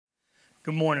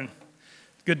Good morning.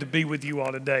 Good to be with you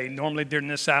all today. Normally during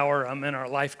this hour, I'm in our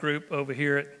life group over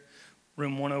here at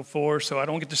room 104, so I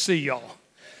don't get to see y'all.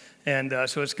 And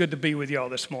so it's good to be with y'all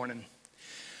this morning.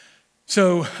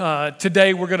 So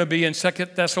today we're going to be in 2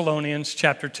 Thessalonians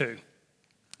chapter 2.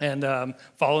 And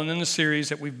following in the series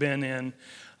that we've been in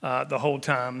the whole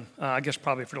time, I guess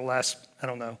probably for the last,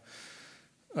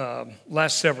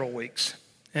 last several weeks.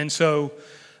 And so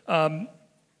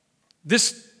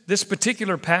this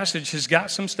particular passage has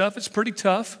got some stuff. It's pretty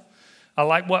tough. I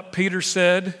like what Peter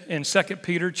said in 2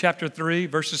 Peter chapter 3,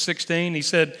 verses 16. He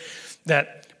said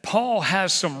that Paul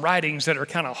has some writings that are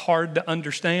kind of hard to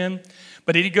understand,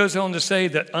 but he goes on to say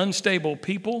that unstable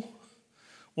people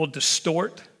will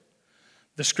distort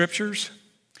the scriptures.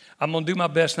 I'm going to do my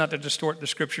best not to distort the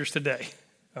scriptures today,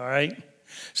 all right?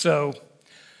 So,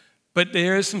 but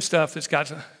there is some stuff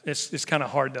that's it's kind of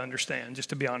hard to understand, just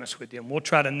to be honest with you. And we'll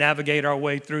try to navigate our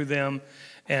way through them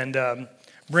and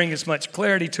bring as much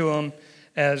clarity to them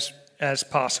as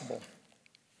possible.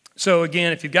 So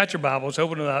again, if you've got your Bibles,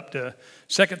 open it up to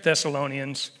 2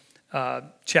 Thessalonians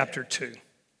chapter 2.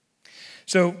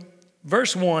 So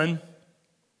verse 1,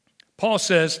 Paul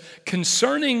says,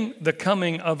 concerning the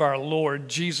coming of our Lord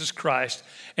Jesus Christ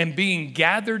and being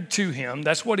gathered to him,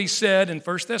 that's what he said in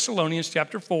 1 Thessalonians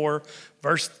chapter 4,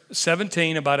 verse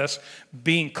 17 about us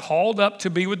being called up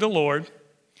to be with the Lord.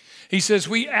 He says,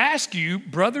 we ask you,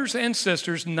 brothers and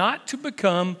sisters, not to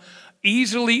become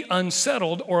easily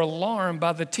unsettled or alarmed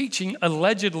by the teaching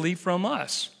allegedly from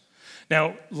us.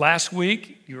 Now, last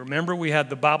week, you remember we had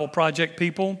the Bible Project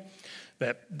people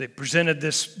that they presented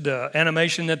the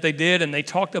animation that they did, and they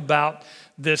talked about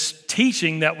this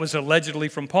teaching that was allegedly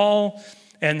from Paul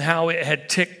and how it had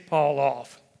ticked Paul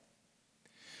off.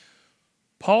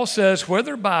 Paul says,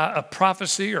 whether by a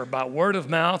prophecy or by word of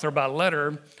mouth or by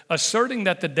letter, asserting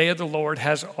that the day of the Lord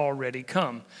has already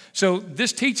come. So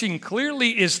this teaching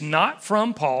clearly is not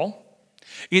from Paul.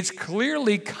 It's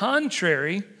clearly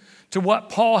contrary to what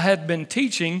Paul had been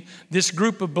teaching this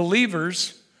group of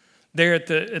believers there at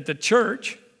the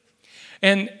church.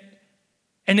 And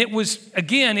it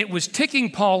was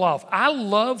ticking Paul off. I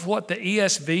love what the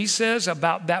ESV says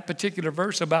about that particular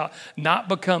verse about not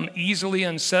become easily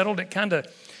unsettled. It kind of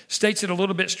states it a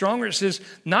little bit stronger. It says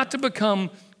not to become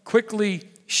quickly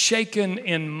shaken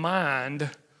in mind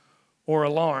or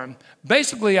alarmed.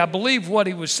 Basically, I believe what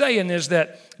he was saying is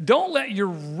that don't let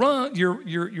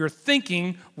your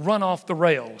thinking run off the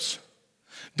rails.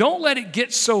 Don't let it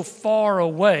get so far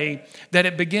away that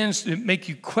it begins to make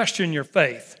you question your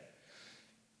faith.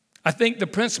 I think the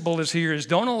principle is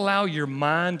don't allow your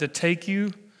mind to take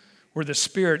you where the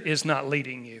Spirit is not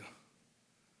leading you.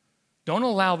 Don't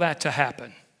allow that to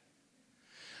happen.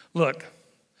 Look,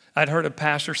 I'd heard a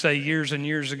pastor say years and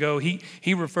years ago, he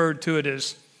referred to it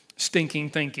as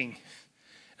stinking thinking.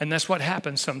 And that's what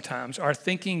happens sometimes. Our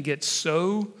thinking gets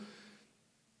so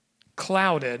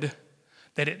clouded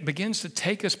that it begins to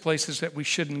take us places that we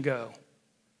shouldn't go.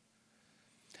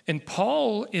 And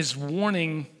Paul is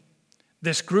warning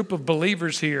this group of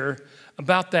believers here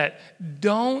about that.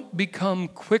 Don't become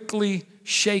quickly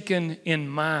shaken in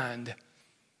mind.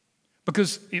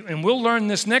 Because, and we'll learn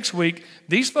this next week,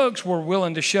 these folks were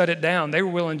willing to shut it down. They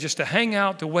were willing just to hang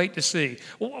out to wait to see.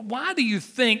 Well, why do you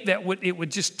think that it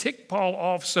would just tick Paul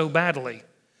off so badly?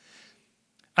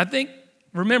 I think,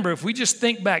 remember, if we just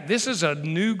think back, this is a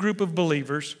new group of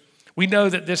believers. We know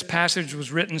that this passage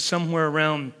was written somewhere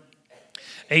around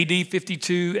AD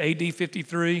 52, AD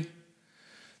 53,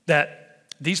 that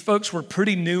these folks were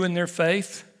pretty new in their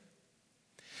faith.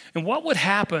 And what would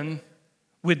happen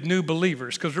with new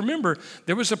believers? Because remember,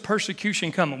 there was a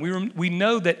persecution coming. We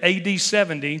know that AD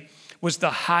 70 was the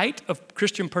height of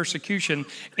Christian persecution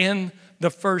in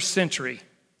the first century.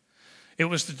 It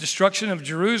was the destruction of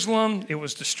Jerusalem. It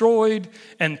was destroyed,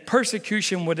 and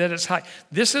persecution was at its height.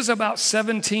 This is about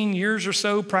 17 years or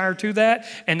so prior to that,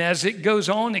 and as it goes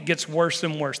on, it gets worse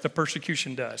and worse. The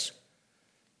persecution does.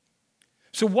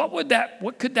 So what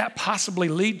could that possibly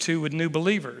lead to with new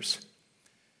believers?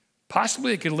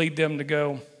 Possibly it could lead them to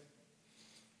go,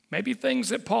 maybe things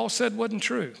that Paul said wasn't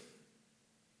true.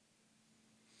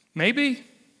 Maybe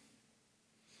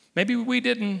we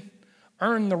didn't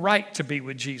earn the right to be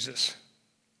with Jesus.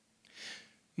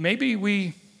 Maybe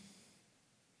we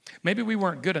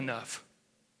weren't good enough.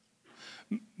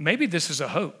 Maybe this is a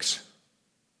hoax.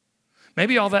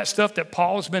 Maybe all that stuff that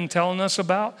Paul's been telling us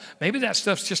about, maybe that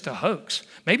stuff's just a hoax.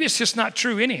 Maybe it's just not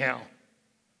true anyhow.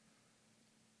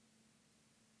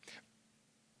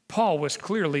 Paul was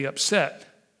clearly upset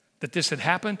that this had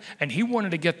happened, and he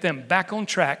wanted to get them back on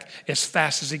track as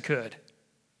fast as he could.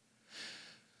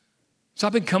 So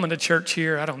I've been coming to church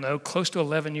here, I don't know, close to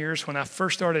 11 years. When I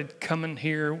first started coming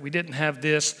here, we didn't have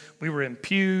this. We were in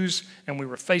pews, and we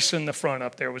were facing the front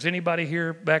up there. Was anybody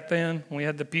here back then when we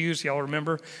had the pews? Y'all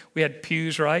remember? We had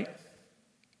pews, right?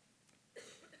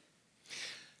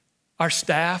 Our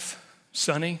staff,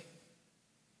 Sonny,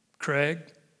 Craig,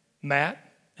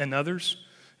 Matt, and others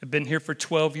have been here for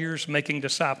 12 years making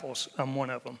disciples. I'm one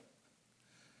of them.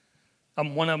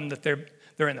 I'm one of them that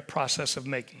they're in the process of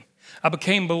making. I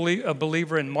became a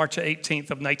believer in March 18th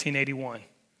of 1981.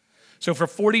 So for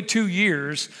 42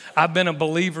 years, I've been a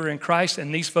believer in Christ,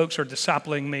 and these folks are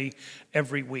discipling me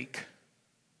every week.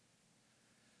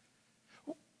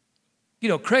 You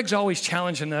know, Craig's always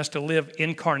challenging us to live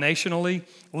incarnationally,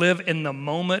 live in the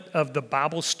moment of the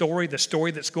Bible story, the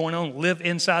story that's going on, live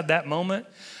inside that moment.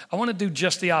 I want to do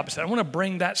just the opposite. I want to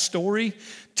bring that story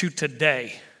to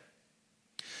today.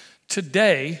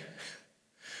 Today,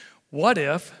 what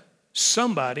if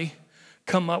somebody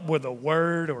come up with a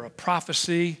word or a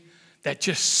prophecy that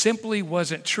just simply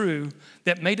wasn't true,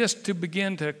 that made us to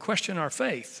begin to question our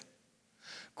faith?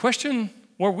 Question,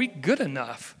 were we good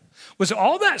enough? Was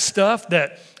all that stuff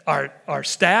that our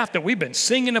staff, that we've been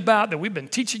singing about, that we've been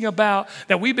teaching about,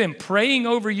 that we've been praying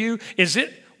over you,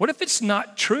 what if it's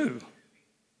not true?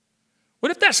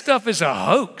 What if that stuff is a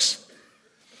hoax?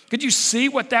 Could you see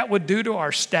what that would do to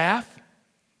our staff?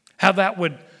 How that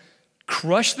would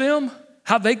crush them?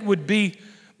 How they would be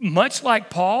much like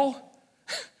Paul?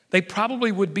 They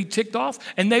probably would be ticked off,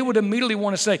 and they would immediately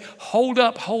want to say, hold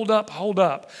up, hold up, hold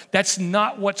up. That's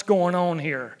not what's going on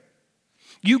here.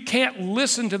 You can't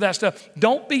listen to that stuff.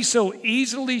 Don't be so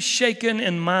easily shaken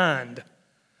in mind.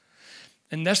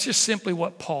 And that's just simply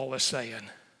what Paul is saying.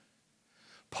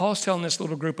 Paul's telling this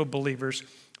little group of believers,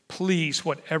 please,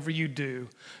 whatever you do,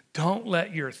 don't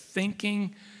let your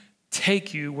thinking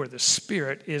take you where the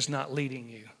Spirit is not leading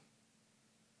you.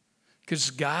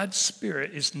 Because God's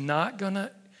Spirit is not going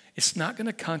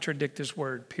to contradict His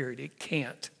word, period. It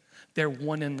can't. They're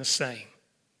one and the same.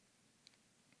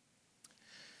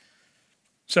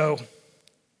 So,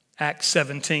 Acts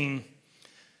 17,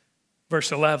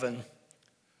 verse 11,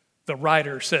 the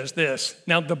writer says this,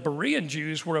 now the Berean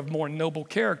Jews were of more noble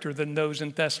character than those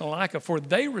in Thessalonica, for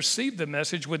they received the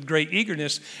message with great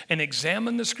eagerness and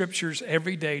examined the scriptures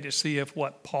every day to see if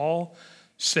what Paul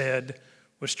said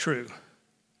was true.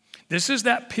 This is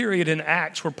that period in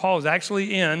Acts where Paul is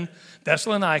actually in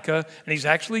Thessalonica, and he's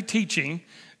actually teaching.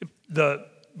 The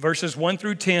verses 1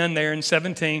 through 10 there in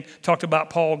 17 talked about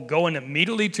Paul going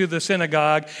immediately to the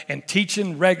synagogue and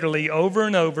teaching regularly over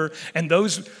and over. And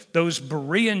those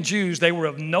Berean Jews, they were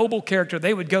of noble character.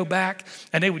 They would go back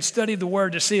and they would study the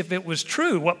word to see if it was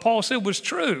true, what Paul said was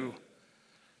true.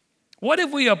 What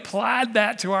if we applied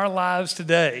that to our lives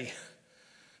today?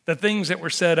 The things that were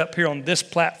said up here on this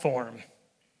platform,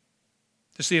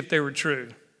 to see if they were true.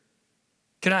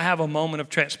 Can I have a moment of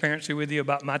transparency with you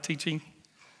about my teaching?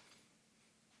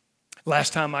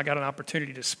 Last time I got an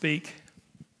opportunity to speak,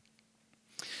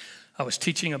 I was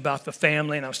teaching about the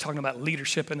family, and I was talking about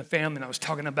leadership in the family, and I was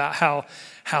talking about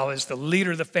how as the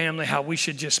leader of the family, how we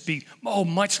should just be,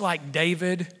 much like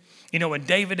David. You know, when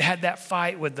David had that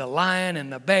fight with the lion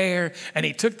and the bear, and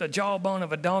he took the jawbone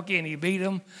of a donkey and he beat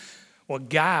him. Well,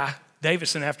 Guy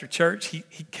Davison, after church, he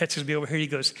catches me over here. He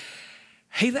goes,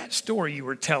 hey, that story you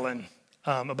were telling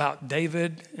about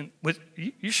David, and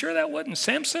you sure that wasn't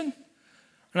Samson?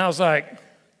 And I was like,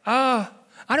 I'm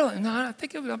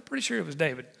pretty sure it was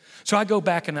David. So I go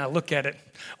back and I look at it.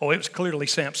 Oh, it was clearly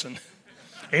Samson.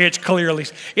 Isn't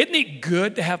it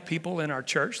good to have people in our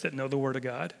church that know the Word of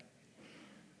God?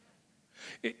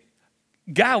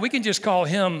 Guy, we can just call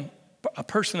him a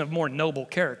person of more noble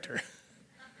character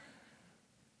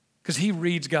because he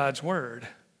reads God's Word.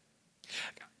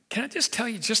 Can I just tell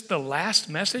you, just the last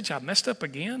message, I messed up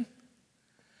again.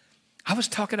 I was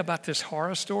talking about this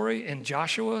horror story in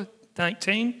Joshua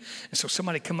 19, and so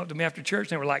somebody come up to me after church, and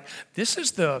they were like, this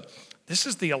is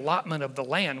the allotment of the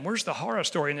land. Where's the horror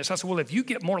story in this? I said, well, if you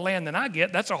get more land than I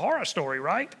get, that's a horror story,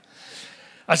 right?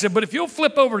 I said, but if you'll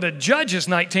flip over to Judges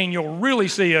 19, you'll really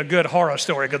see a good horror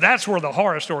story, because that's where the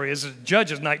horror story is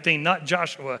Judges 19, not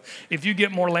Joshua. If you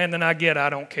get more land than I get,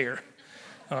 I don't care,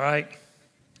 all right?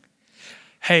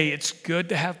 Hey, it's good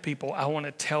to have people. I want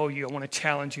to tell you, I want to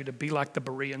challenge you to be like the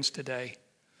Bereans today.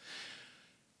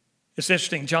 It's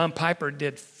interesting. John Piper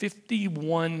did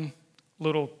 51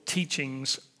 little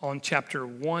teachings on chapter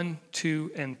 1,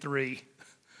 2, and 3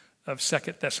 of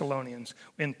 2 Thessalonians.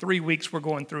 In 3 weeks, we're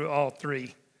going through all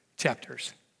 3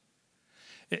 chapters.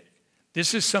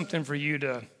 This is something for you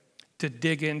to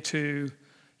dig into,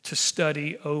 to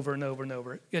study over and over and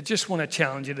over. I just want to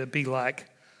challenge you to be like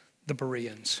the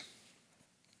Bereans.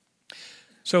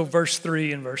 So verse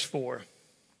 3 and verse 4.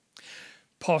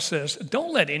 Paul says,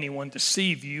 don't let anyone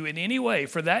deceive you in any way,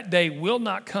 for that day will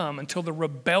not come until the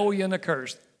rebellion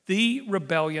occurs. The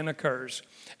rebellion occurs,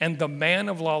 and the man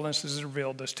of lawlessness is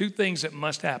revealed. There's two things that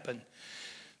must happen.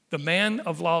 The man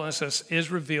of lawlessness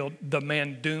is revealed, the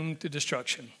man doomed to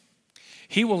destruction.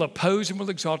 He will oppose and will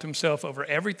exalt himself over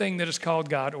everything that is called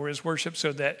God or his worship,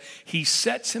 so that he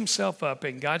sets himself up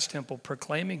in God's temple,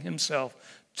 proclaiming himself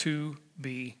to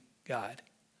be God.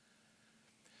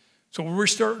 So we're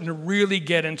starting to really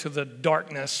get into the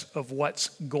darkness of what's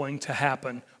going to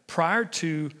happen prior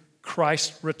to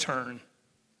Christ's return.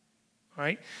 All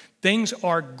right? Things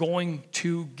are going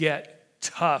to get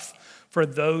tough for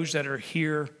those that are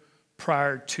here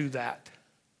prior to that.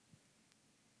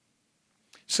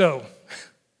 So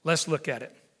let's look at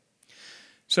it.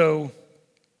 So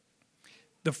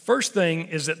the first thing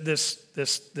is that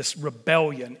this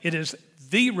rebellion, it is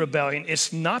the rebellion.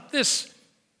 It's not this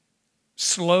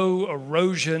slow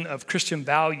erosion of Christian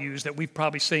values that we've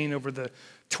probably seen over the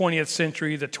 20th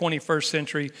century, the 21st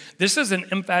century. This is an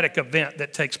emphatic event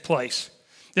that takes place.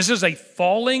 This is a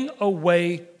falling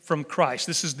away from Christ.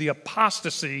 This is the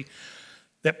apostasy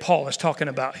that Paul is talking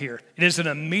about here. It is an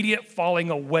immediate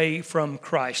falling away from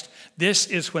Christ. This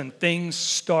is when things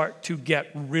start to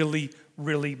get really,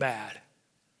 really bad.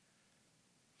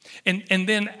 And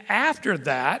then after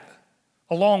that,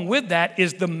 along with that,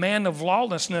 is the man of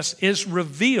lawlessness is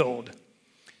revealed.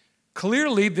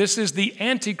 Clearly, this is the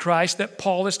Antichrist that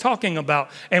Paul is talking about.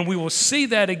 And we will see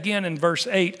that again in verse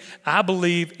 8, I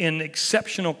believe, in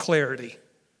exceptional clarity.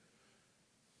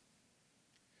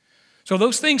 So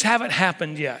those things haven't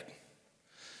happened yet.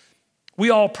 We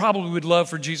all probably would love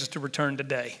for Jesus to return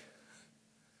today.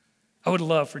 I would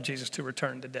love for Jesus to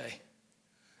return today.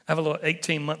 I have a little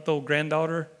 18-month-old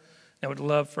granddaughter. I would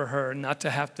love for her not to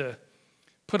have to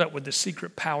put up with the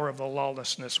secret power of the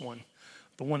lawlessness one,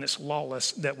 the one that's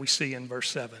lawless that we see in verse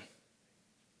 7.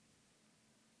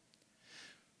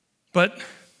 But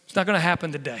it's not going to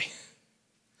happen today.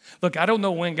 Look, I don't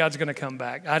know when God's going to come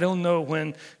back. I don't know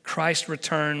when Christ's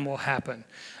return will happen.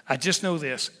 I just know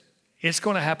this. It's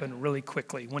going to happen really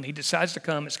quickly. When he decides to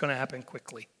come, it's going to happen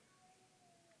quickly.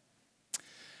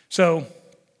 So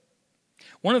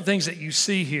one of the things that you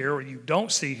see here, or you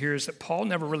don't see here, is that Paul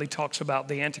never really talks about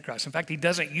the Antichrist. In fact, he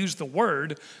doesn't use the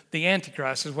word, the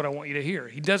Antichrist is what I want you to hear.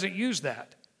 He doesn't use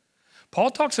that. Paul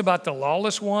talks about the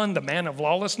lawless one, the man of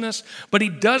lawlessness, but he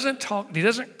doesn't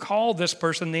call this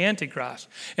person the Antichrist.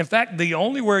 In fact, the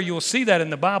only where you'll see that in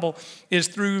the Bible is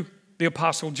through the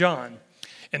Apostle John.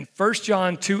 In 1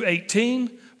 John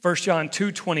 2:18, 1 John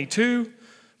 2:22,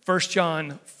 1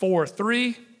 John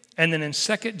 4:3, and then in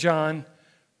 2 John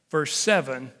verse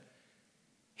 7,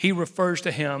 he refers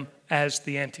to him as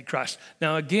the Antichrist.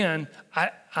 Now again,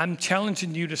 I'm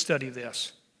challenging you to study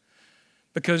this,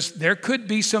 because there could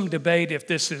be some debate if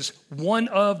this is one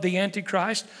of the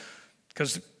Antichrist,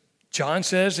 because John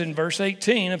says in verse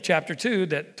 18 of chapter 2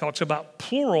 that talks about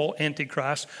plural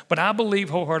Antichrist, but I believe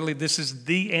wholeheartedly this is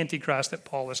the Antichrist that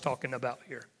Paul is talking about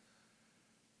here.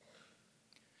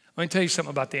 Let me tell you something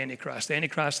about the Antichrist. The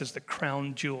Antichrist is the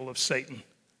crown jewel of Satan.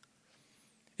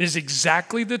 It is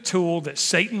exactly the tool that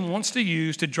Satan wants to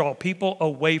use to draw people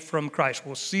away from Christ.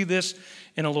 We'll see this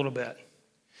in a little bit.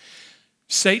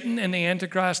 Satan and the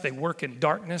Antichrist, they work in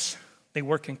darkness. They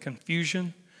work in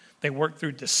confusion. They work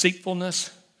through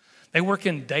deceitfulness. They work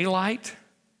in daylight.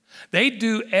 They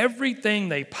do everything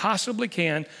they possibly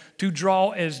can to draw,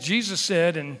 as Jesus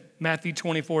said in Matthew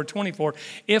 24:24,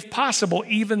 if possible,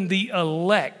 even the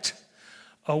elect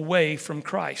away from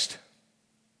Christ.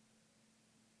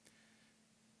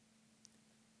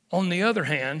 On the other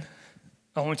hand,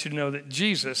 I want you to know that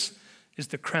Jesus is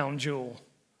the crown jewel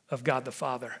of God the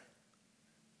Father.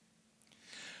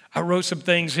 I wrote some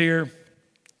things here.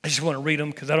 I just want to read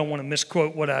them because I don't want to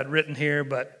misquote what I'd written here.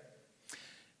 But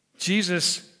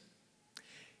Jesus,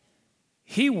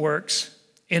 he works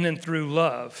in and through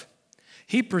love.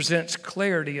 He presents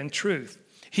clarity and truth.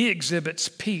 He exhibits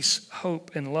peace,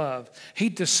 hope, and love. He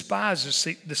despises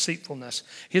deceitfulness.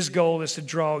 His goal is to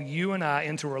draw you and I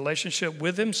into a relationship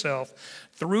with himself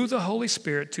through the Holy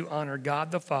Spirit to honor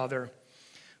God the Father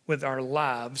with our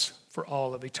lives for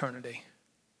all of eternity.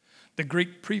 The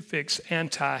Greek prefix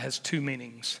anti has two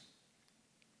meanings: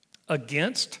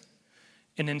 against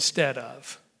and instead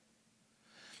of.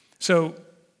 So,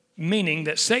 meaning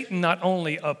that Satan not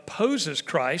only opposes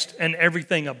Christ and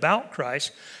everything about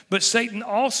Christ, but Satan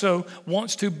also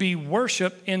wants to be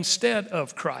worshiped instead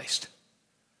of Christ.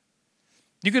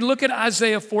 You can look at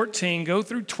Isaiah 14, go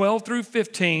through 12 through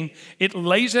 15. It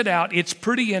lays it out. It's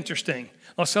pretty interesting.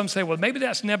 Well, some say, well, maybe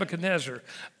that's Nebuchadnezzar.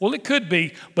 Well, it could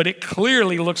be, but it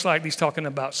clearly looks like he's talking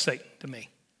about Satan to me.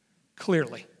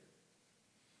 Clearly.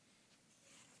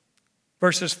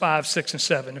 Verses 5, 6, and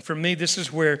 7. And for me, this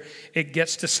is where it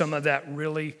gets to some of that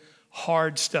really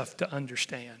hard stuff to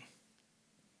understand.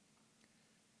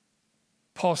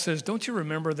 Paul says, don't you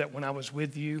remember that when I was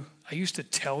with you, I used to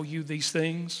tell you these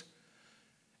things?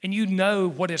 And you know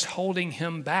what is holding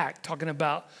him back, talking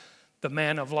about the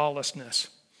man of lawlessness,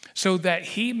 so that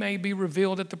he may be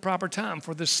revealed at the proper time.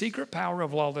 For the secret power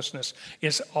of lawlessness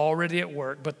is already at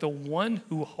work, but the one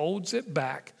who holds it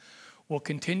back will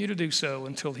continue to do so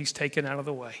until he's taken out of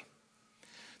the way.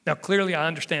 Now, clearly, I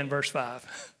understand verse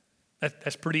 5.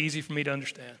 That's pretty easy for me to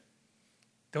understand.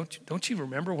 Don't you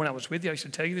remember when I was with you, I used to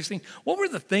tell you these things? What were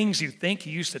the things you think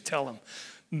you used to tell them?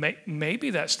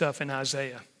 Maybe that stuff in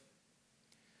Isaiah.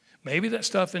 Maybe that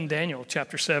stuff in Daniel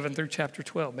chapter 7 through chapter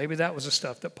 12. Maybe that was the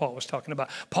stuff that Paul was talking about.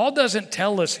 Paul doesn't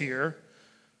tell us here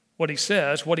what he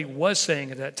says, what he was saying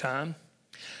at that time.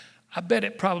 I bet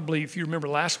it probably, if you remember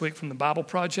last week from the Bible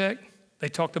Project, they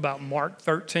talked about Mark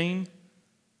 13.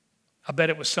 I bet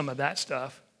it was some of that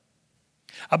stuff.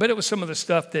 I bet it was some of the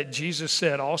stuff that Jesus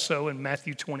said also in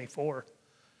Matthew 24.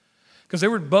 Because they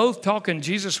were both talking,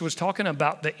 Jesus was talking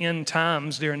about the end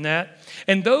times during that.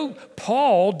 And though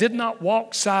Paul did not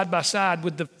walk side by side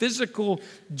with the physical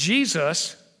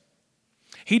Jesus,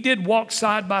 he did walk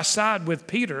side by side with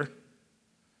Peter.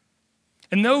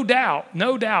 And no doubt,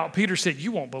 Peter said,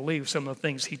 you won't believe some of the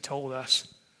things he told us.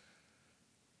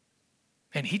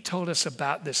 And he told us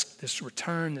about this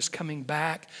return, this coming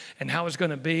back, and how it's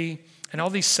going to be, and all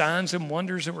these signs and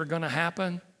wonders that were going to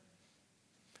happen.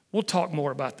 We'll talk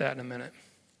more about that in a minute.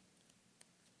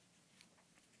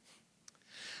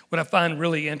 What I find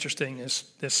really interesting is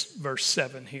this verse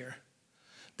 7 here.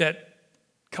 That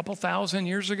a couple thousand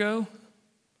years ago,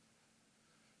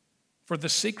 for the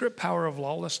secret power of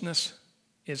lawlessness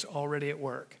is already at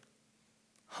work.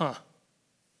 Kind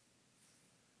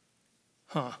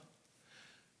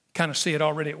of see it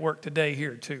already at work today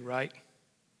here too, right?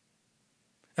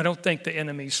 I don't think the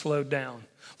enemy slowed down.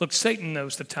 Look, Satan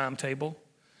knows the timetable.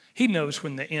 He knows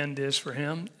when the end is for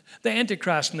him. The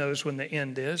Antichrist knows when the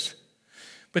end is.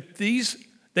 But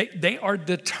they are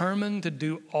determined to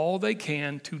do all they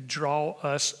can to draw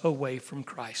us away from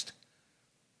Christ.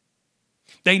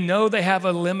 They know they have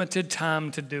a limited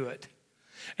time to do it.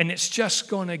 And it's just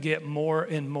going to get more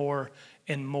and more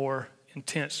and more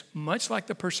intense, much like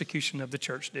the persecution of the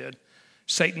church did.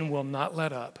 Satan will not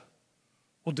let up.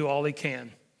 Will do all he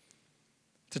can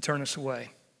to turn us away.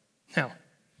 Now,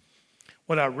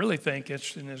 what I really think is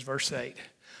interesting is verse 8,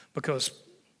 because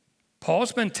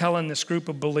Paul's been telling this group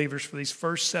of believers for these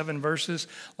first 7 verses,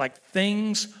 like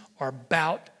things are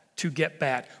about to get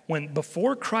bad.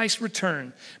 Before Christ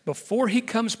returns, before he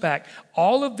comes back,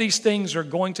 all of these things are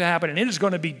going to happen, and it is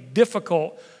going to be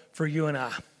difficult for you and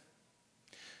I.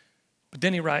 But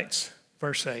then he writes,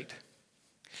 verse 8,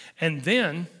 and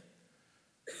then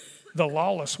the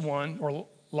lawless one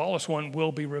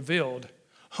will be revealed,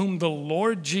 whom the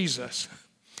Lord Jesus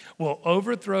will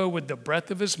overthrow with the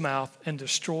breath of his mouth and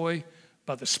destroy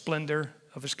by the splendor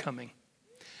of his coming.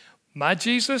 My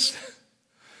Jesus,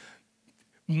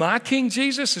 my King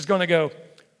Jesus is going to go,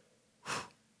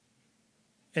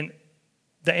 and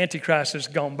the Antichrist is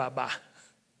gone bye-bye.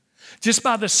 Just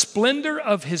by the splendor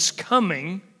of his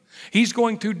coming, he's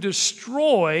going to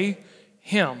destroy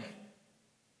him.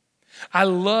 I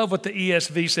love what the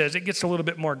ESV says. It gets a little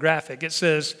bit more graphic. It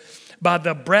says, by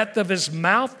the breath of his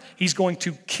mouth, he's going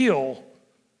to kill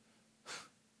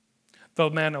the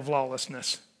man of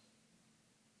lawlessness.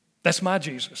 That's my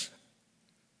Jesus.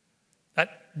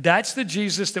 That's the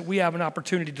Jesus that we have an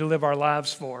opportunity to live our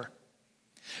lives for.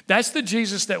 That's the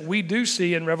Jesus that we do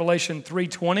see in Revelation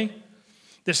 3:20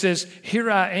 that says, here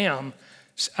I am.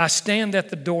 I stand at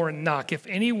the door and knock. If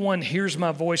anyone hears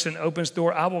my voice and opens the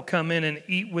door, I will come in and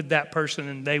eat with that person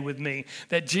and they with me.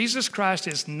 That Jesus Christ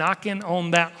is knocking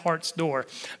on that heart's door.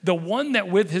 The one that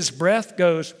with his breath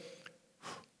goes,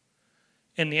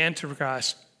 and the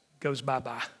Antichrist goes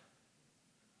bye-bye.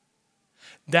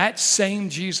 That same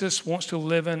Jesus wants to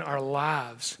live in our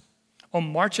lives. On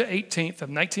March 18th of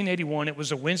 1981, it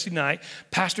was a Wednesday night,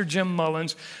 Pastor Jim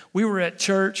Mullins, we were at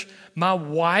church. My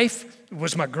wife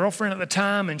was my girlfriend at the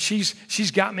time, and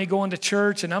she's got me going to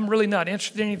church, and I'm really not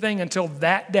interested in anything until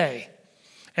that day.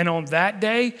 And on that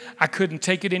day, I couldn't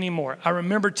take it anymore. I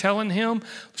remember telling him,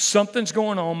 something's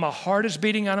going on. My heart is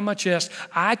beating out of my chest.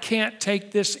 I can't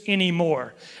take this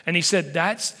anymore. And he said,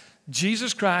 that's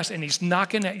Jesus Christ, and he's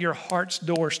knocking at your heart's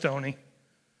door, Stoney.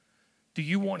 Do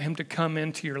you want him to come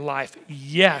into your life?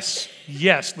 Yes.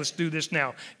 Yes. Let's do this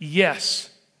now. Yes.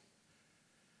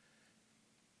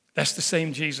 That's the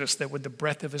same Jesus that with the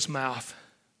breath of his mouth.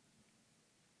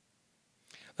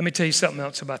 Let me tell you something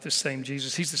else about this same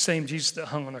Jesus. He's the same Jesus that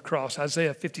hung on the cross.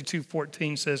 Isaiah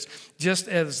 52:14 says, just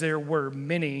as there were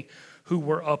many who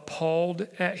were appalled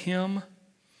at him,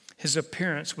 his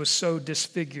appearance was so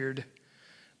disfigured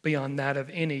beyond that of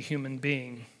any human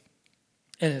being,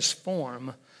 and his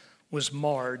form was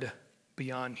marred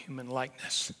beyond human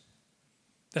likeness.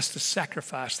 That's the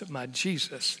sacrifice that my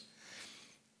Jesus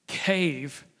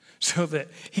gave so that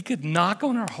he could knock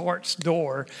on our heart's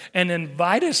door and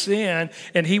invite us in,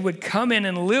 and he would come in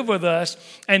and live with us.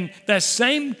 And that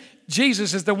same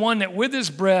Jesus is the one that with his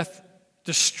breath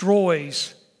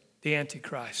destroys the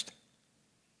Antichrist.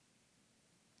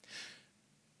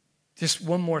 Just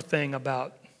one more thing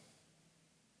about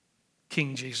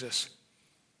King Jesus.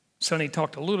 Sonny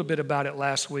talked a little bit about it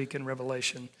last week in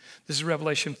Revelation. This is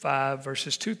Revelation 5,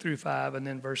 verses 2 through 5, and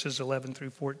then verses 11 through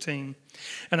 14.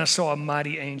 And I saw a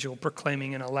mighty angel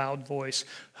proclaiming in a loud voice,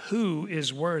 who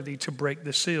is worthy to break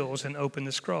the seals and open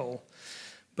the scroll?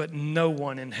 But no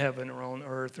one in heaven or on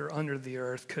earth or under the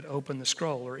earth could open the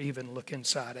scroll or even look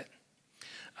inside it.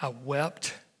 I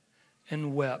wept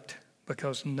and wept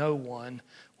because no one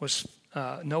was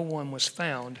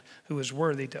found who was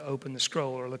worthy to open the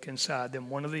scroll or look inside. Then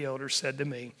one of the elders said to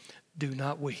me, do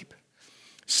not weep.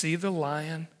 See, the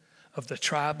Lion of the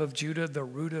tribe of Judah, the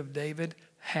Root of David,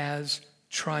 has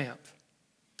triumphed.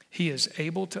 He is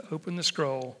able to open the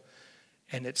scroll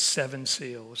and its 7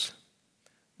 seals.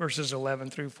 Verses 11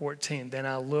 through 14. Then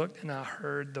I looked and I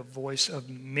heard the voice of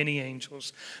many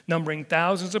angels, numbering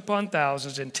thousands upon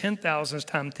thousands and 10,000s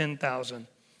times 10,000.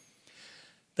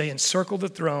 They encircled the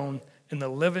throne and the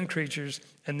living creatures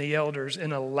and the elders.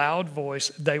 In a loud voice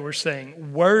they were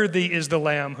saying, worthy is the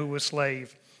Lamb who was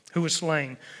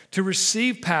slain to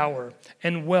receive power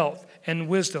and wealth and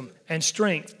wisdom and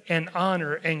strength and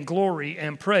honor and glory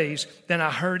and praise. Then I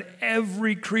heard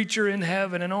every creature in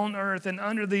heaven and on earth and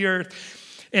under the earth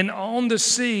and on the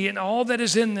sea and all that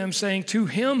is in them, saying, to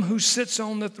him who sits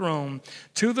on the throne,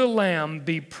 to the Lamb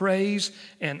be praise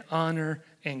and honor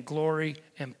and glory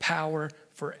and power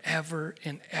forever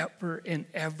and ever and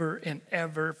ever and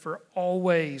ever, for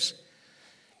always.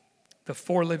 The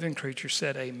 4 living creatures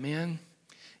said, amen,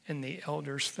 and the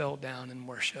elders fell down and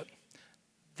worshiped.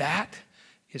 That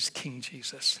is King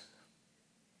Jesus.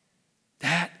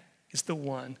 That is the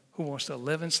one who wants to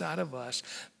live inside of us.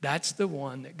 That's the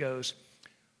one that goes,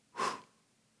 whew,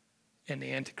 and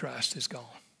the Antichrist is gone.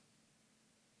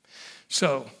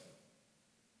 So,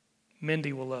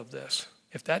 Mindy will love this.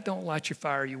 If that don't light your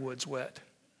fire, your wood's wet.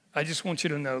 I just want you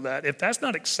to know that. If that's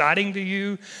not exciting to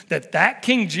you, that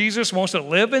King Jesus wants to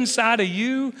live inside of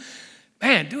you,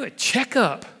 man, do a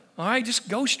checkup. All right, just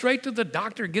go straight to the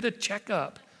doctor, get a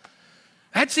checkup.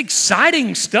 That's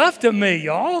exciting stuff to me,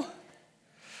 y'all.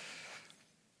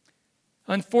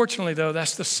 Unfortunately, though,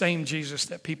 that's the same Jesus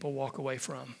that people walk away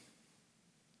from.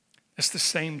 That's the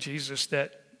same Jesus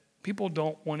that people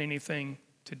don't want anything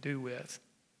to do with.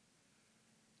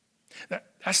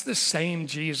 That's the same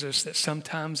Jesus that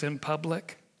sometimes in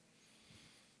public,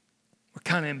 we're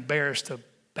kind of embarrassed to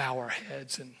bow our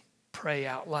heads and pray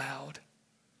out loud.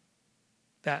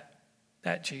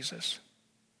 That Jesus.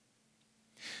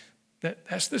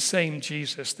 That's the same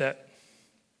Jesus that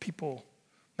people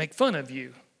make fun of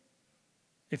you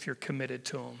if you're committed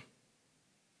to him.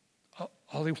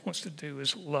 All he wants to do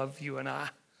is love you and I.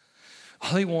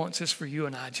 All he wants is for you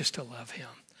and I just to love him.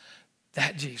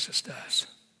 That Jesus does.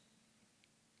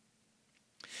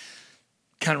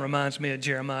 Kind of reminds me of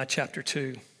Jeremiah chapter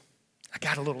 2. I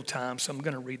got a little time, so I'm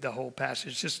going to read the whole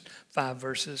passage, just 5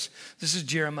 verses. This is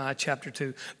Jeremiah chapter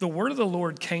 2. The word of the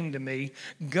Lord came to me.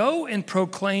 Go and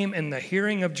proclaim in the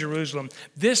hearing of Jerusalem.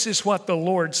 This is what the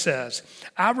Lord says.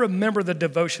 I remember the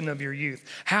devotion of your youth,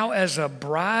 how as a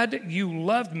bride you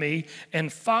loved me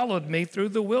and followed me through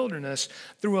the wilderness,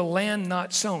 through a land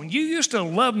not sown. You used to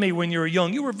love me when you were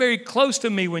young. You were very close to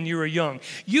me when you were young.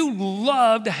 You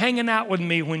loved hanging out with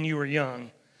me when you were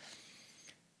young.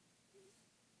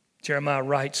 Jeremiah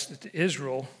writes that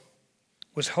Israel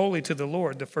was holy to the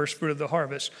Lord, the first fruit of the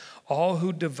harvest. All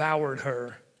who devoured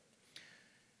her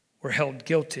were held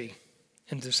guilty,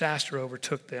 and disaster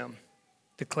overtook them,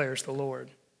 declares the Lord.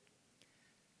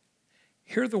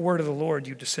 Hear the word of the Lord,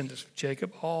 you descendants of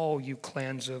Jacob, all you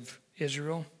clans of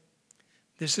Israel.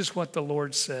 This is what the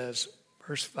Lord says,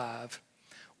 verse 5.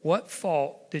 What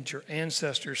fault did your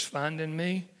ancestors find in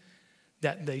me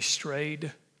that they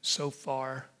strayed so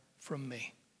far from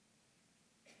me?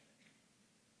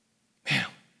 Man,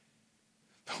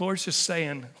 the Lord's just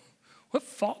saying, what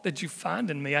fault did you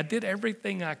find in me? I did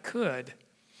everything I could.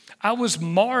 I was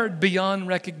marred beyond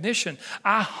recognition.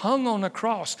 I hung on a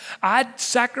cross. I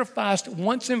sacrificed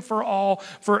once and for all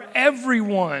for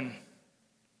everyone.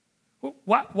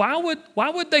 Why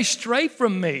would they stray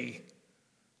from me?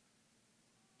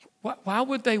 Why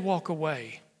would they walk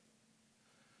away?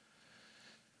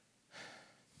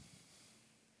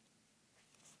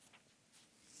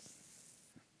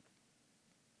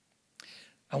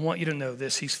 I want you to know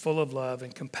this. He's full of love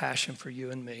and compassion for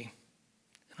you and me.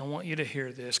 And I want you to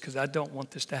hear this because I don't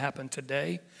want this to happen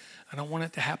today. I don't want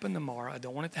it to happen tomorrow. I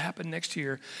don't want it to happen next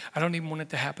year. I don't even want it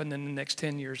to happen in the next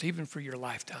 10 years, even for your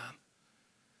lifetime.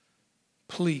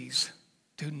 Please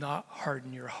do not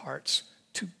harden your hearts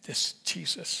to this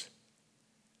Jesus.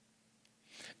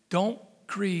 Don't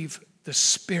grieve the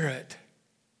Spirit.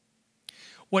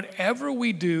 Whatever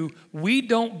we do, we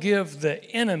don't give the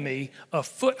enemy a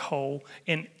foothold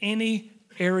in any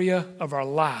area of our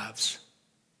lives.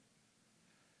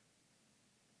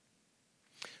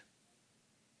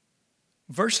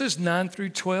 Verses 9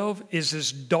 through 12 is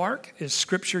as dark as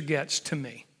Scripture gets to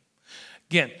me.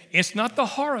 Again, it's not the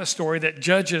horror story that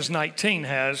Judges 19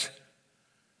 has,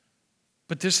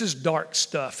 but this is dark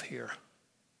stuff here.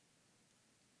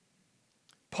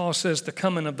 Paul says the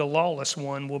coming of the lawless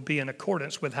one will be in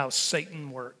accordance with how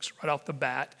Satan works. Right off the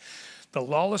bat, the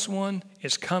lawless one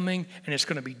is coming, and it's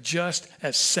going to be just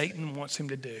as Satan wants him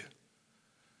to do.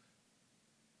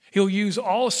 He'll use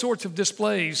all sorts of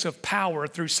displays of power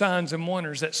through signs and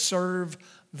wonders that serve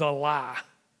the lie,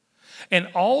 and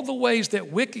all the ways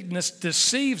that wickedness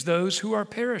deceives those who are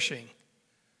perishing.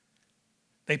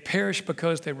 They perish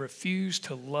because they refuse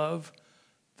to love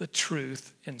the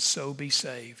truth and so be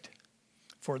saved.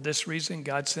 For this reason,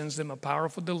 God sends them a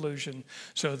powerful delusion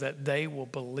so that they will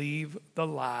believe the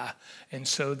lie and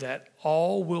so that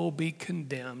all will be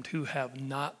condemned who have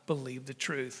not believed the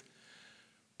truth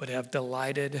but have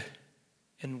delighted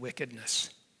in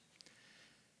wickedness.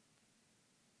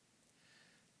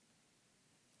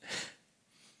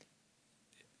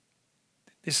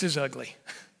 This is ugly.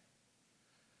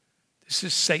 This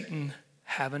is Satan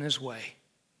having his way.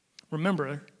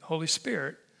 Remember, the Holy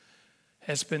Spirit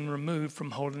has been removed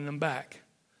from holding them back.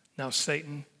 Now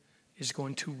Satan is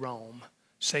going to roam.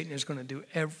 Satan is going to do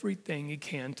everything he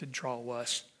can to draw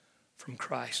us from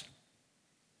Christ.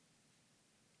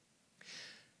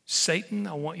 Satan,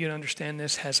 I want you to understand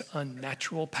this, has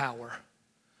unnatural power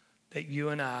that you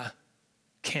and I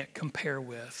can't compare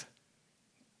with.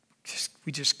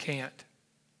 We just can't.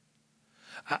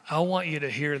 I want you to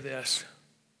hear this.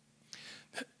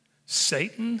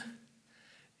 Satan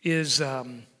is...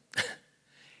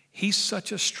 He's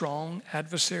such a strong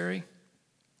adversary.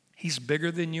 He's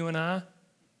bigger than you and I.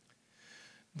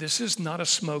 This is not a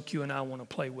smoke you and I want to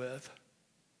play with.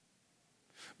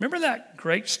 Remember that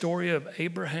great story of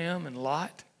Abraham and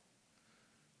Lot?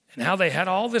 And how they had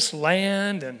all this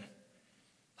land and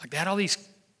like they had all these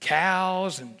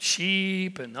cows and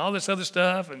sheep and all this other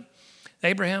stuff. And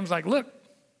Abraham's like, look,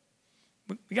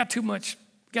 we got too much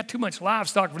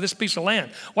livestock for this piece of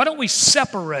land. Why don't we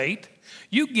separate?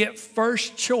 You get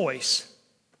first choice.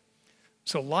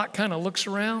 So Lot kind of looks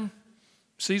around,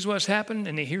 sees what's happened,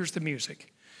 and he hears the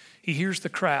music. He hears the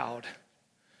crowd.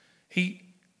 He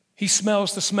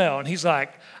smells the smell, and he's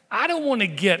like, I don't want to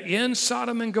get in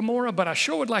Sodom and Gomorrah, but I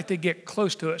sure would like to get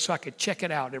close to it so I could check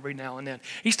it out every now and then.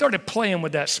 He started playing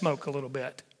with that smoke a little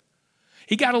bit.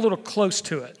 He got a little close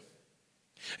to it.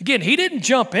 Again, he didn't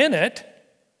jump in it.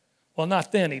 Well,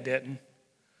 not then he didn't.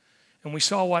 And we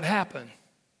saw what happened.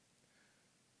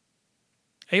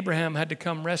 Abraham had to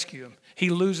come rescue him. He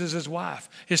loses his wife.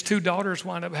 His 2 daughters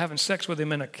wind up having sex with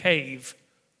him in a cave.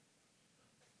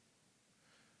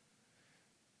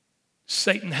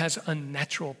 Satan has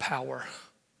unnatural power.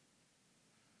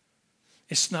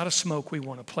 It's not a smoke we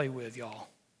want to play with, y'all.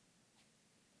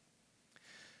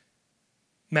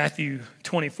 Matthew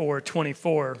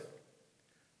 24:24,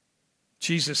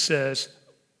 Jesus says,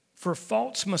 for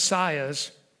false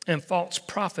messiahs and false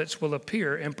prophets will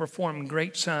appear and perform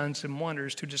great signs and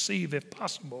wonders to deceive, if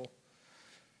possible,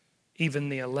 even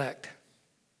the elect.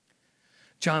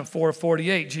 John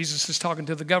 4:48, Jesus is talking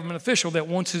to the government official that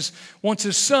wants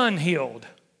his son healed.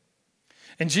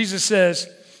 And Jesus says,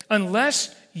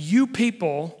 unless you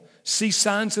people see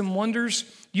signs and wonders,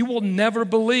 you will never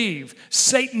believe.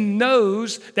 Satan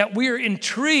knows that we are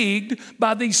intrigued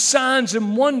by these signs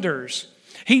and wonders.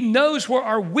 He knows where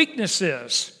our weakness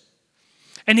is.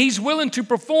 And he's willing to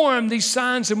perform these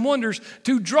signs and wonders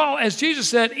to draw, as Jesus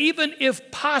said, even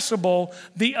if possible,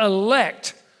 the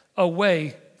elect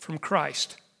away from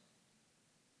Christ.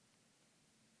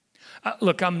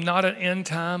 Look, I'm not an end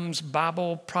times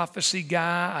Bible prophecy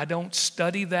guy. I don't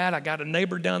study that. I got a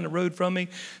neighbor down the road from me,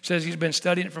 says he's been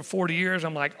studying it for 40 years.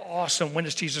 I'm like, awesome, when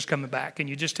is Jesus coming back? Can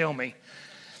you just tell me?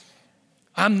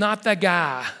 I'm not that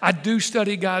guy. I do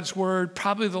study God's word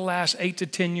probably the last 8 to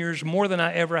 10 years, more than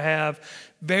I ever have.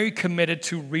 Very committed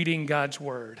to reading God's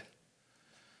word.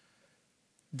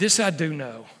 This I do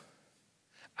know.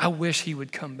 I wish he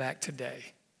would come back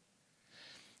today.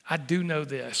 I do know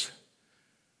this.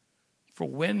 For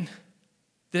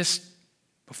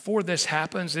before this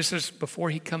happens, this is before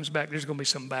he comes back, there's going to be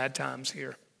some bad times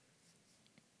here.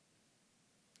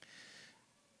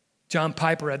 John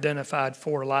Piper identified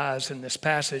 4 lies in this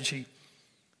passage.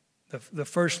 The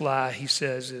first lie he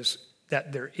says is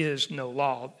that there is no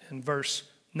law. In verse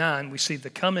 9, we see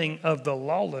the coming of the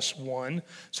lawless one.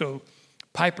 So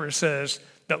Piper says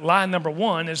that lie number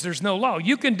 1 is there's no law.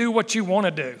 You can do what you want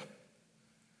to do.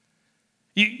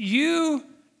 You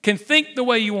can think the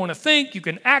way you want to think. You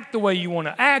can act the way you want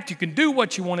to act. You can do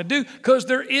what you want to do because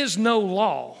there is no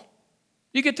law.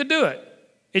 You get to do it.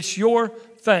 It's your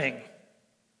thing.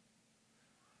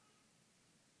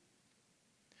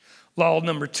 Lie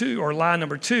number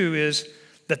 2 is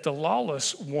that the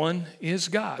lawless one is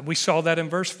God. We saw that in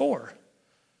verse 4.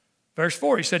 Verse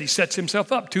 4, he said he sets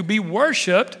himself up to be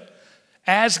worshiped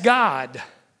as God.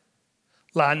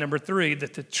 Lie number 3,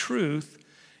 that the truth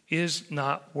is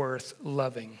not worth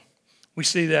loving. We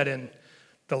see that in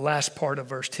the last part of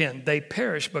verse 10. They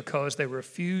perish because they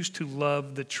refuse to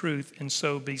love the truth and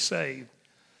so be saved.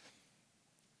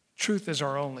 Truth is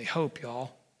our only hope,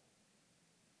 y'all.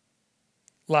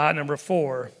 Lie number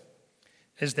 4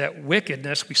 is that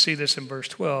wickedness, we see this in verse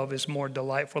 12, is more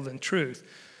delightful than truth.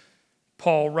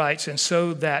 Paul writes, and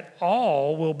so that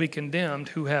all will be condemned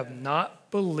who have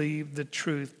not believed the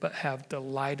truth but have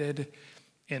delighted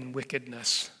in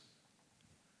wickedness.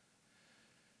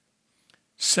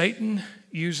 Satan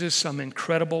uses some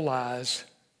incredible lies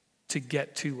to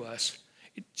get to us.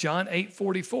 John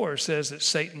 8:44 says that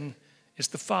Satan is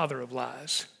the father of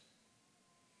lies.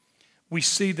 We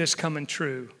see this coming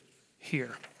true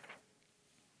here.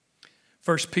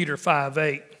 1 Peter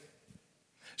 5:8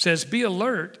 says, be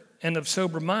alert and of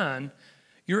sober mind.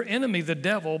 Your enemy, the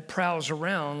devil, prowls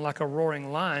around like a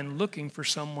roaring lion looking for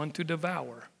someone to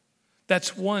devour.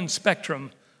 That's one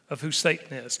spectrum of who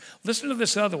Satan is. Listen to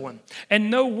this other one. And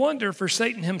no wonder, for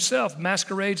Satan himself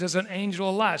masquerades as an angel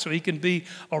of light. So he can be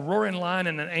a roaring lion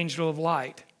and an angel of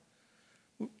light.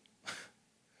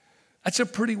 That's a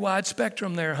pretty wide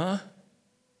spectrum there, huh?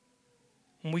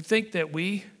 When we think that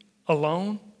we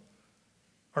alone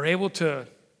are able to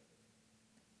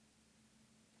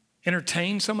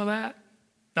entertain some of that,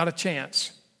 not a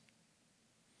chance.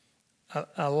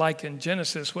 I like in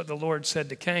Genesis what the Lord said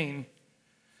to Cain.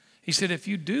 He said, if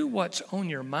you do what's on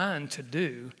your mind to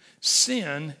do,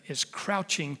 sin is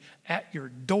crouching at your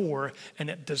door and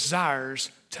it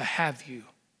desires to have you.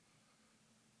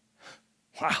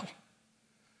 Wow.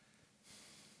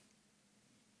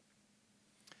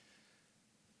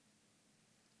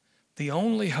 The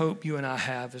only hope you and I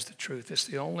have is the truth. It's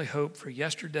the only hope for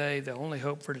yesterday, the only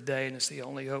hope for today, and it's the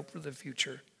only hope for the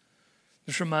future.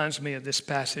 This reminds me of this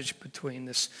passage between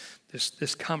this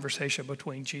conversation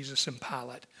between Jesus and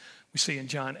Pilate. We see in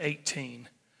John 18,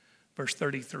 verse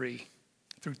 33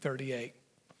 through 38.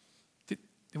 Did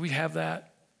we have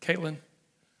that, Caitlin?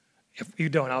 If you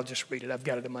don't, I'll just read it. I've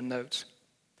got it in my notes.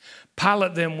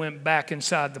 Pilate then went back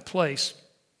inside the place.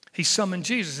 He summoned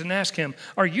Jesus and asked him,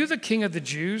 are you the king of the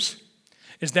Jews?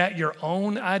 Is that your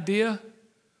own idea?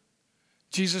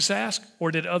 Jesus asked,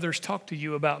 or did others talk to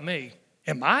you about me?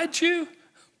 Am I a Jew?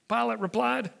 Pilate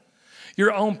replied.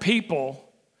 Your own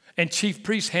people and chief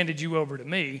priests handed you over to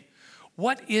me.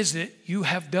 What is it you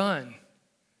have done?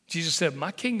 Jesus said,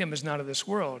 my kingdom is not of this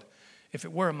world. If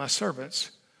it were, my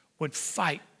servants would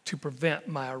fight to prevent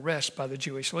my arrest by the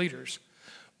Jewish leaders.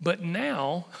 But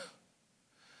now,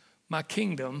 my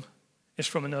kingdom is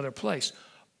from another place.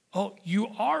 Oh, you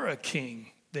are a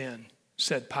king then,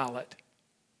 said Pilate.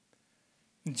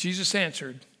 And Jesus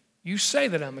answered, you say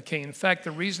that I'm a king. In fact,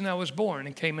 the reason I was born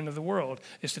and came into the world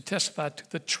is to testify to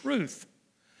the truth.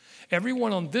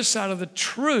 Everyone on this side of the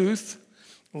truth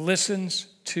listens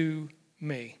to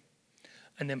me.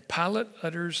 And then Pilate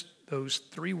utters those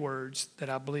 3 words that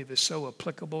I believe is so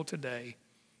applicable today.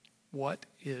 What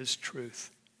is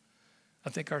truth? I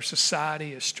think our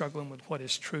society is struggling with what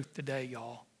is truth today,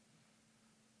 y'all.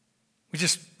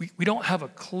 We don't have a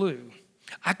clue.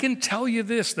 I can tell you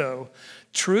this, though.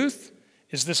 Truth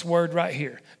is this word right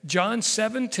here. John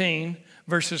 17,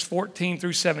 verses 14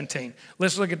 through 17.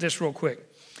 Let's look at this real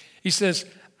quick. He says,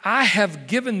 I have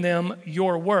given them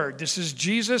your word. This is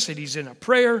Jesus, and he's in a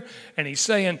prayer, and he's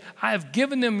saying, I have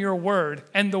given them your word,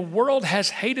 and the world has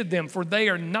hated them, for they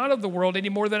are not of the world any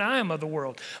more than I am of the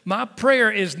world. My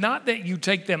prayer is not that you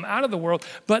take them out of the world,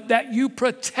 but that you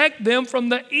protect them from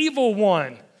the evil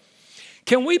one.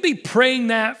 Can we be praying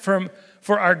that for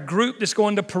our group that's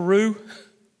going to Peru?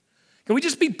 Can we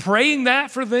just be praying that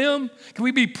for them? Can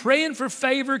we be praying for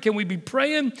favor? Can we be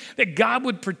praying that God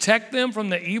would protect them from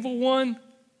the evil one?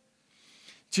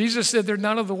 Jesus said, they're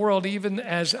not of the world, even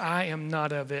as I am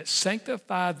not of it.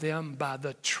 Sanctify them by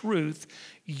the truth.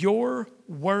 Your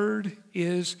word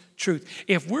is truth.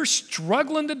 If we're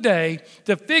struggling today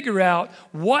to figure out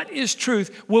what is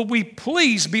truth, will we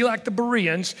please be like the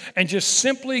Bereans and just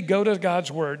simply go to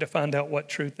God's word to find out what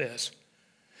truth is?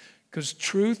 Because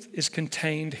truth is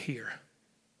contained here.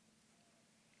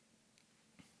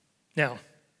 Now,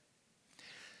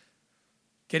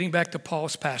 getting back to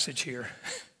Paul's passage here.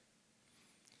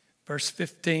 Verse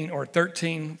 15 or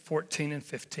 13, 14, and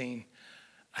 15,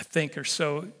 I think are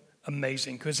so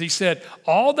amazing because he said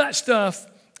all that stuff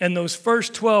in those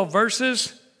first 12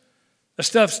 verses, that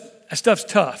stuff's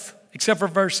tough, except for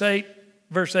verse 8.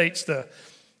 Verse 8's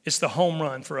it's the home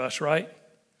run for us, right?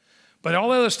 But all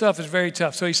the other stuff is very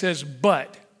tough. So he says,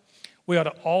 but we ought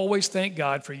to always thank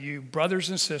God for you, brothers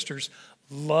and sisters,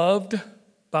 loved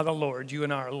by the Lord. You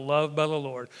and I are loved by the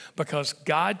Lord because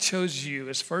God chose you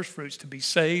as first fruits to be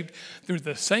saved through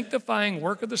the sanctifying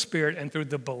work of the Spirit and through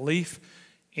the belief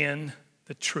in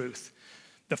the truth.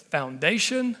 The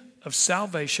foundation of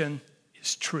salvation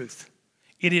is truth.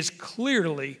 It is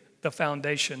clearly the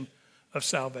foundation of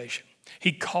salvation.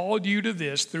 He called you to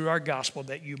this through our gospel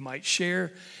that you might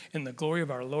share in the glory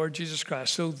of our Lord Jesus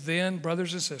Christ. So then,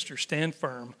 brothers and sisters, stand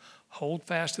firm, hold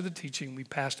fast to the teaching we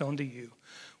passed on to you,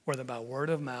 whether by word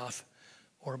of mouth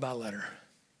or by letter.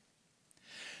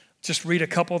 Just read a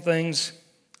couple things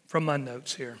from my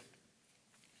notes here.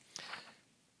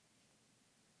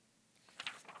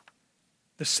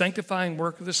 The sanctifying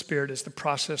work of the Spirit is the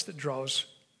process that draws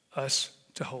us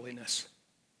to holiness.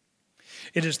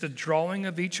 It is the drawing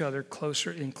of each other closer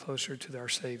and closer to our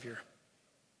Savior.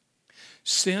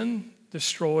 Sin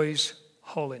destroys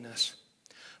holiness,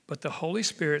 but the Holy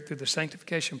Spirit, through the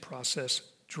sanctification process,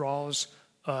 draws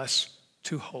us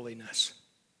to holiness.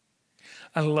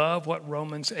 I love what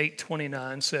Romans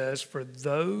 8:29 says, for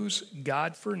those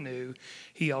God foreknew,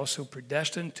 he also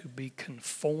predestined to be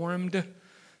conformed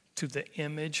to the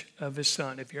image of his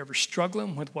Son. If you're ever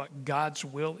struggling with what God's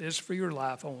will is for your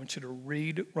life, I want you to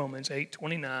read Romans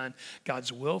 8:29.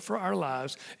 God's will for our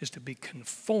lives is to be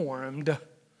conformed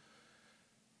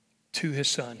to his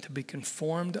Son, to be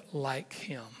conformed like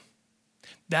him.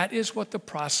 That is what the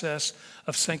process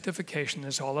of sanctification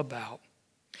is all about.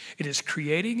 It is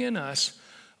creating in us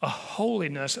a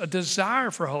holiness, a desire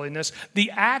for holiness,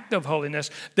 the act of holiness,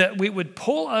 that we would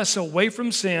pull us away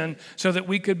from sin so that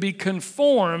we could be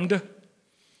conformed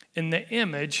in the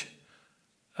image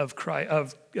of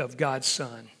Christ, of God's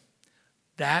Son.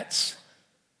 That's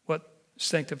what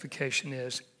sanctification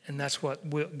is, and that's what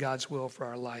God's will for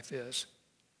our life is.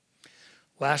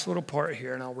 Last little part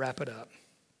here, and I'll wrap it up.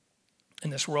 In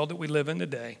this world that we live in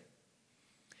today,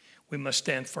 we must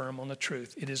stand firm on the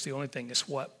truth. It is the only thing. It's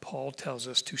what Paul tells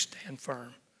us to stand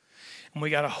firm. And we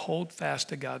got to hold fast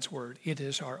to God's word. It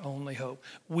is our only hope.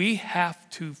 We have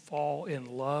to fall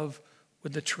in love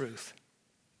with the truth.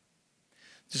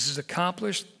 This is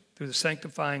accomplished through the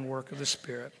sanctifying work of the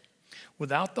Spirit.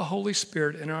 Without the Holy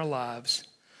Spirit in our lives,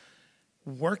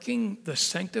 working the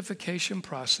sanctification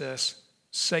process,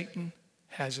 Satan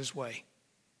has his way.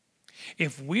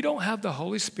 If we don't have the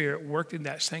Holy Spirit working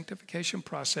that sanctification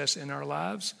process in our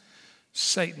lives,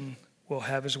 Satan will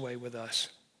have his way with us.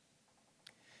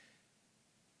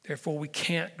 Therefore, we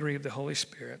can't grieve the Holy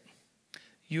Spirit.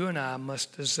 You and I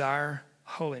must desire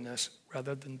holiness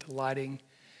rather than delighting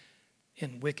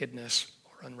in wickedness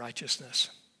or unrighteousness.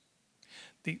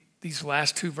 These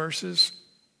last two verses,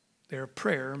 they're a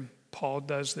prayer. Paul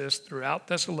does this throughout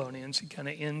Thessalonians. He kind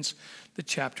of ends the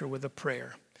chapter with a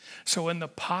prayer. So in the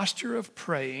posture of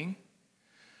praying,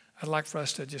 I'd like for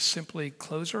us to just simply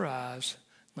close our eyes.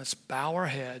 Let's bow our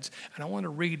heads. And I want to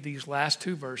read these last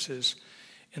two verses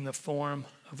in the form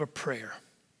of a prayer.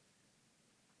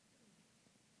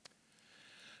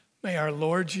 May our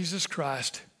Lord Jesus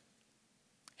Christ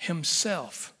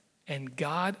himself and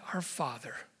God our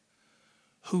Father,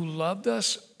 who loved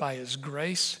us by his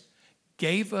grace,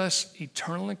 gave us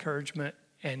eternal encouragement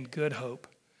and good hope,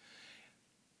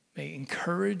 may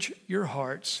encourage your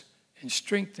hearts and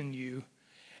strengthen you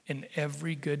in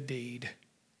every good deed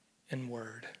and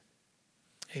word.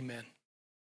 Amen.